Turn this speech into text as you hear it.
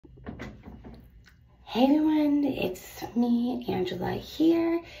Hey everyone, it's me, Angela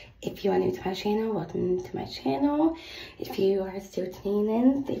here. If you are new to my channel, welcome to my channel. If you are still tuning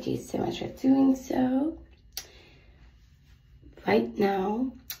in, thank you so much for doing so. Right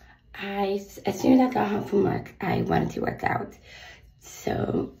now, as soon as I got home from work, I wanted to work out.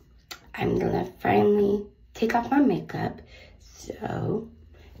 So I'm gonna finally take off my makeup so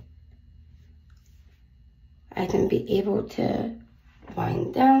I can be able to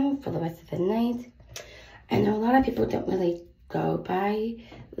wind down for the rest of the night. I know a lot of people don't really go by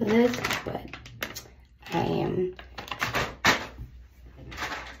this, but I am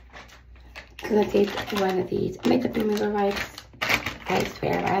gonna take one of these makeup remover wipes. I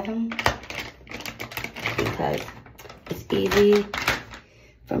swear by them because it's easy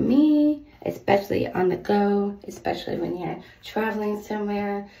for me, especially on the go, especially when you're traveling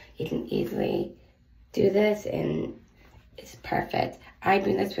somewhere. You can easily do this and it's perfect. I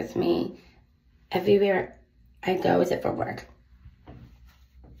bring this with me everywhere I go except for work.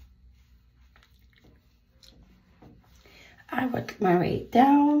 I work my way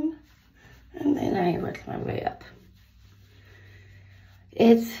down and then I work my way up.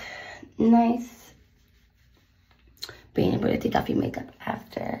 It's nice being able to take off your makeup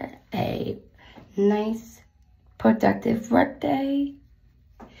after a nice, productive work day.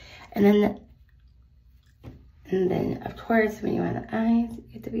 And then of course, when you're on the eyes,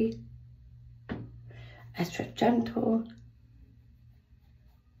 you have to be extra gentle.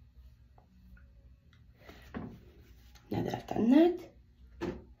 Now that I've done that,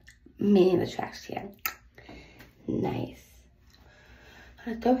 meaning the tracks here. Nice.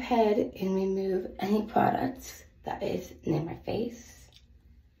 I'll go ahead and remove any products that is near my face.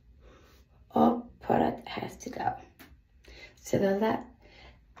 All product has to go. So the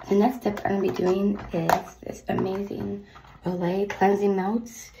next step I'm going to be doing is this amazing Olay Cleansing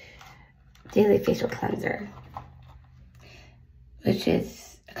Melts Daily Facial Cleanser, which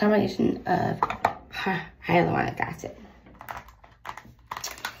is a combination of hyaluronic acid.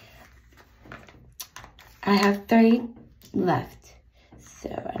 I have 3 left, so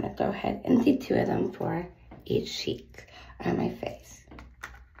I'm going to go ahead and do 2 of them for each cheek on my face.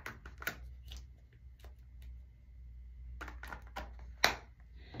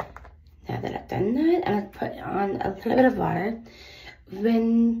 Now that I've done that, I'm going to put on a little bit of water.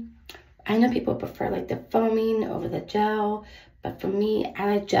 I know people prefer like the foaming over the gel, but for me, I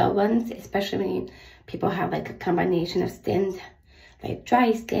like gel ones, especially when people have like a combination of skins, like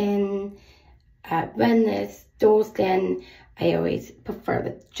dry skin, redness, dull skin. I always prefer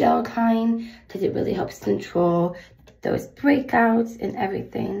the gel kind because it really helps control those breakouts and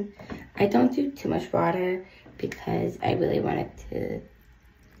everything. I don't do too much water because I really want it to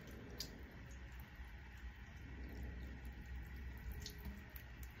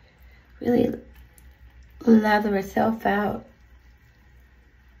really lather itself out.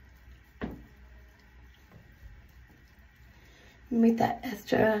 Make that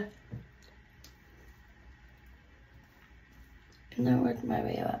extra, and then work my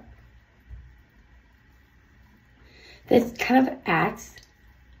way up. This kind of acts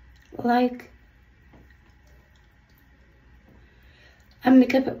like a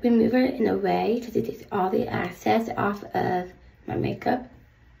makeup remover in a way because it takes all the excess off of my makeup.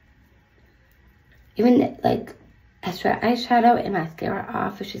 Even like extra eyeshadow and mascara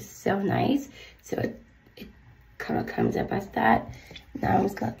off, which is so nice. So it kind of comes up as that. Now I'm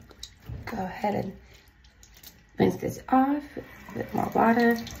just gonna go ahead and rinse this off with a bit more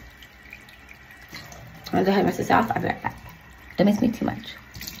water. I'm gonna go ahead and rinse this off. I'll be right back. Don't mix me too much.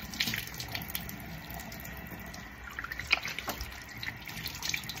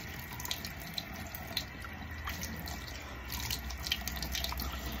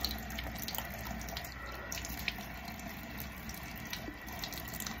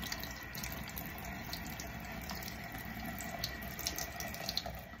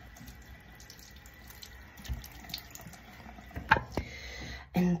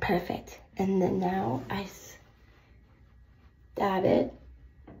 And perfect. And then now I dab it.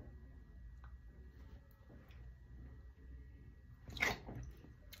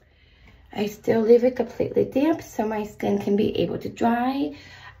 I still leave it completely damp so my skin can be able to dry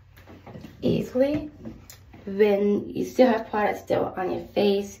easily. When you still have product still on your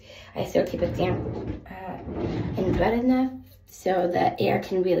face, I still keep it damp and wet enough so that air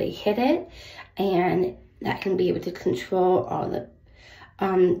can really hit it, and that can be able to control all the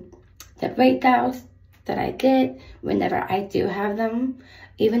breakouts that I get whenever I do have them.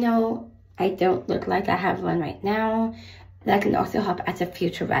 Even though I don't look like I have one right now, that can also help as a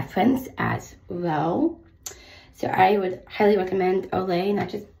future reference as well. So I would highly recommend Olay, not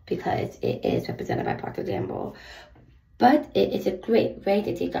just because it is represented by Procter & Gamble, but it is a great way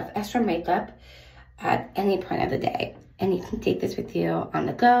to take off extra makeup at any point of the day. And you can take this with you on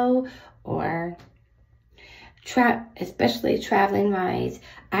the go or especially traveling wise.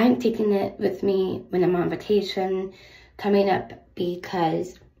 I'm taking it with me when I'm on vacation coming up,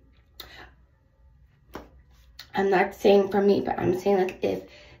 because I'm not saying for me, but I'm saying like if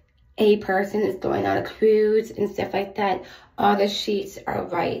a person is going on a cruise and stuff like that, all the sheets are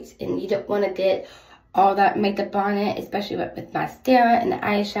right, and you don't want to get all that makeup on it, especially with mascara and the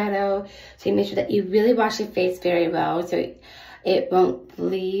eyeshadow. So you make sure that you really wash your face very well so it won't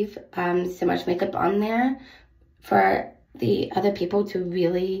leave so much makeup on there for the other people to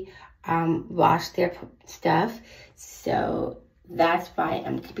really wash their stuff. So that's why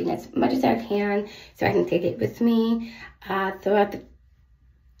I'm keeping as much as I can so I can take it with me throughout the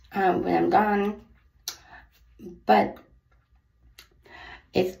when I'm gone. But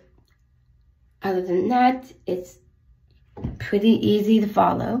it's, other than that, it's pretty easy to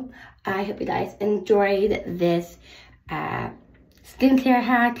follow. I hope you guys enjoyed this skincare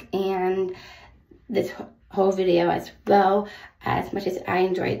hack and this whole video as well, as much as I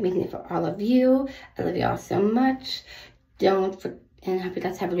enjoyed making it for all of you. I love you all so much. And I hope you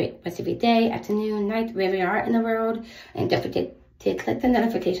guys have a great rest of your day, afternoon, night, wherever you are in the world. And don't forget to click the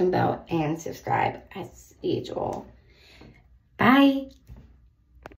notification bell and subscribe as usual. Bye.